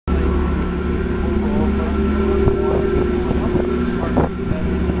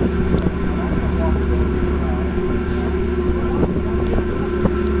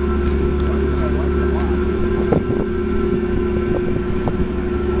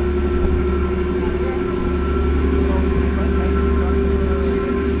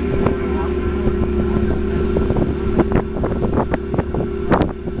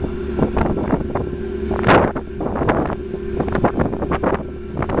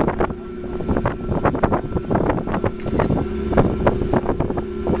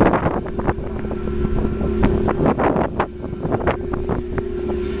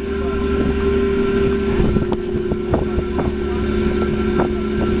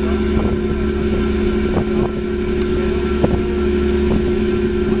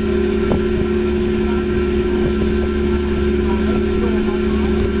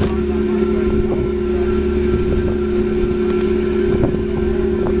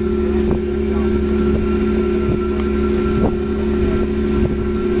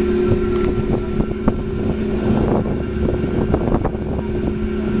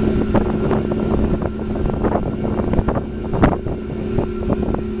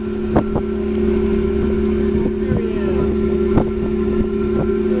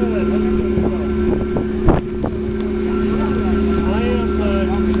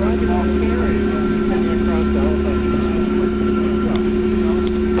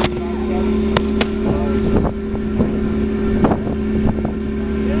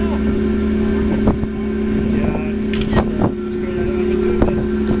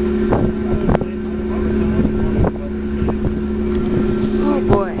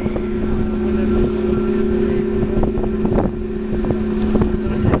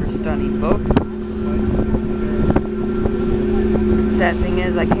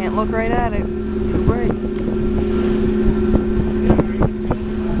look right at it. Too bright.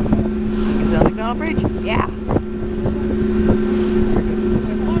 Is that McDonald Bridge? Yeah.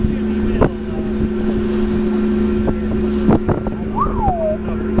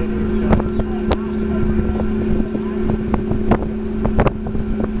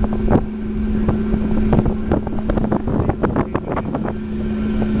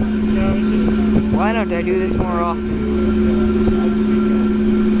 Why don't I do this more often?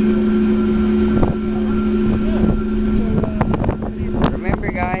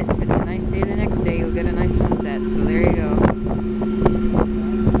 Remember guys, if it's a nice day the next day, you'll get a nice sunset, so there you go.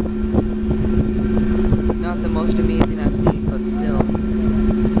 Not the most amazing I've seen, but still.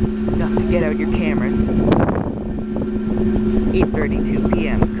 Enough to get out your cameras. 8:32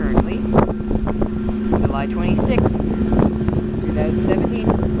 p.m. currently. July 26th, 2017.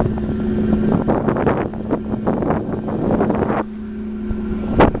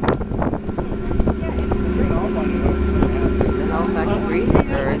 Halifax 3,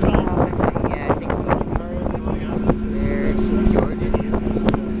 or is it Halifax 3? Yeah, I think so. There's George's.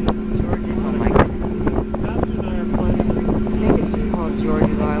 George's, oh my goodness. I think it's just called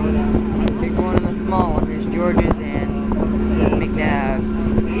George's Island. Big one and the small one. There's George's and McNabb's.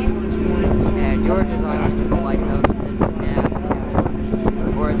 Yeah, George's Island is the lighthouse and then McNabb's.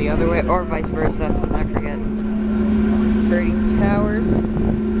 Yeah. Or the other way, or vice versa. I forget. Ferry towers.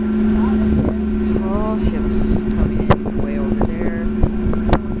 Tall ships coming in way over there.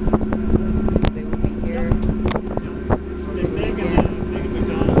 They will be here.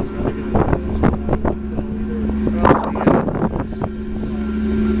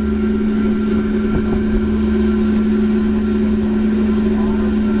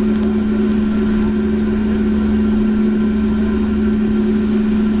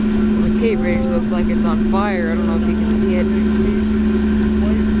 The Cape Bridge looks like it's on fire. I don't know if you can see it.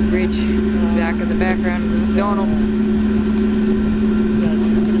 Bridge back in the background is McDonald.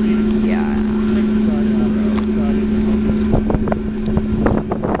 Yeah.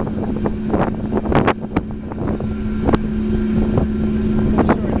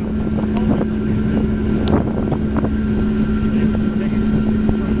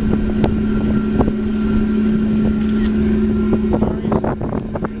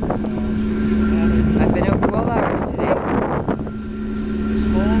 I've been out 12 hours today.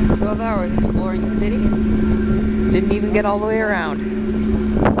 12 hours exploring the city. Didn't even get all the way around.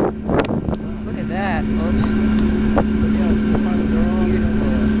 Look at that, folks.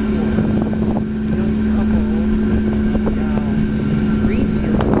 Beautiful. Breeze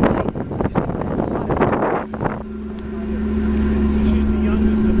feels so nice.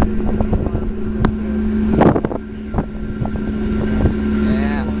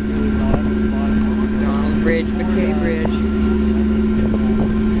 Yeah. Donald Bridge, McKay Bridge.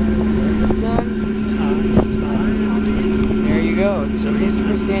 So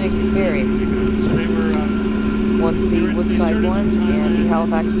Christopher Stannick's Ferry. Once the Woodside 1 and the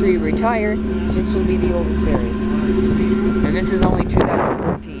Halifax 3 retire, this will be the oldest ferry. And this is only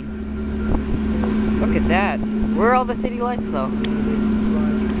 2014. Look at that. Where are all the city lights though?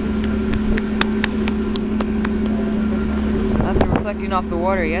 Nothing reflecting off the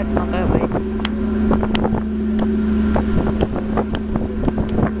water yet, not that late.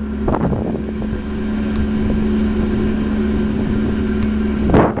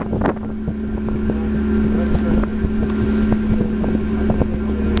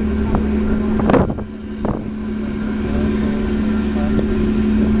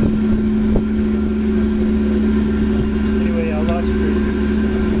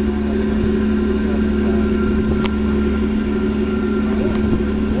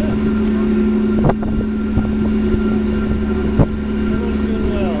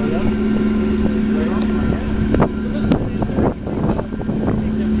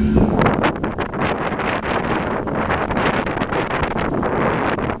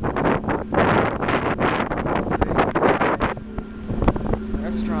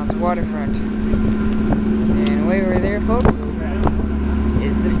 Waterfront. And way over there, folks,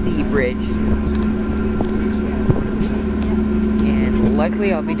 is the Sea Bridge. And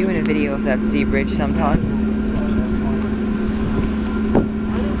likely I'll be doing a video of that Sea Bridge sometime.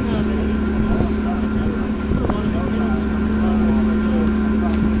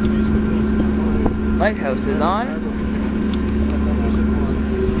 Lighthouse is on.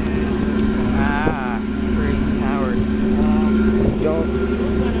 Ferry's towers. Don't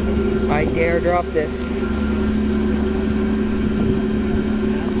I dare drop this.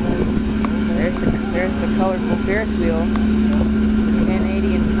 There's the colorful Ferris wheel. The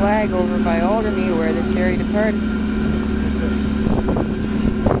Canadian flag over by Alderney where this ferry departed.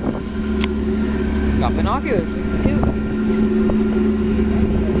 Got binoculars with me too.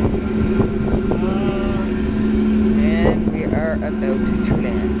 And we are about to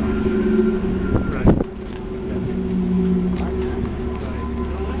land.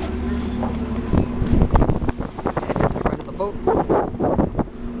 Head to the front of the boat.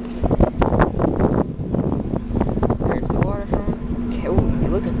 There's the waterfront. Oh,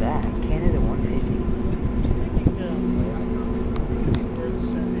 look at that. Canada 150.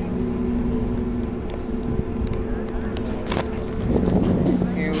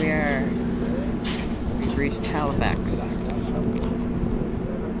 Here we are. We've reached Halifax.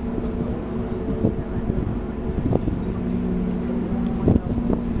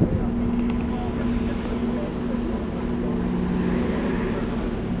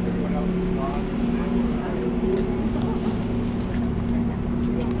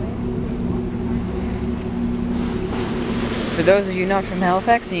 For those of you not from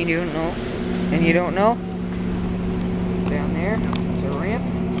Halifax and you don't know, down there, there's a ramp.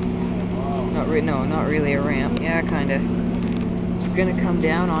 Not really a ramp. Yeah, kinda. It's gonna come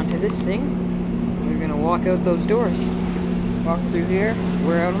down onto this thing. We're gonna walk out those doors. Walk through here.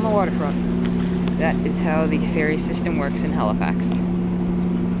 We're out on the waterfront. That is how the ferry system works in Halifax.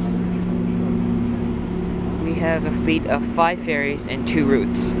 We have a fleet of 5 ferries and 2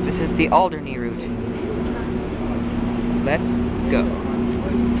 routes. This is the Alderney route. Let's go.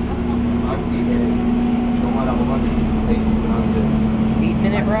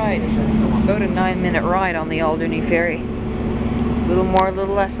 8-minute ride. It's about a 9-minute ride on the Alderney ferry. A little more, a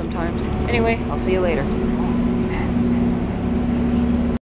little less sometimes. Anyway, I'll see you later.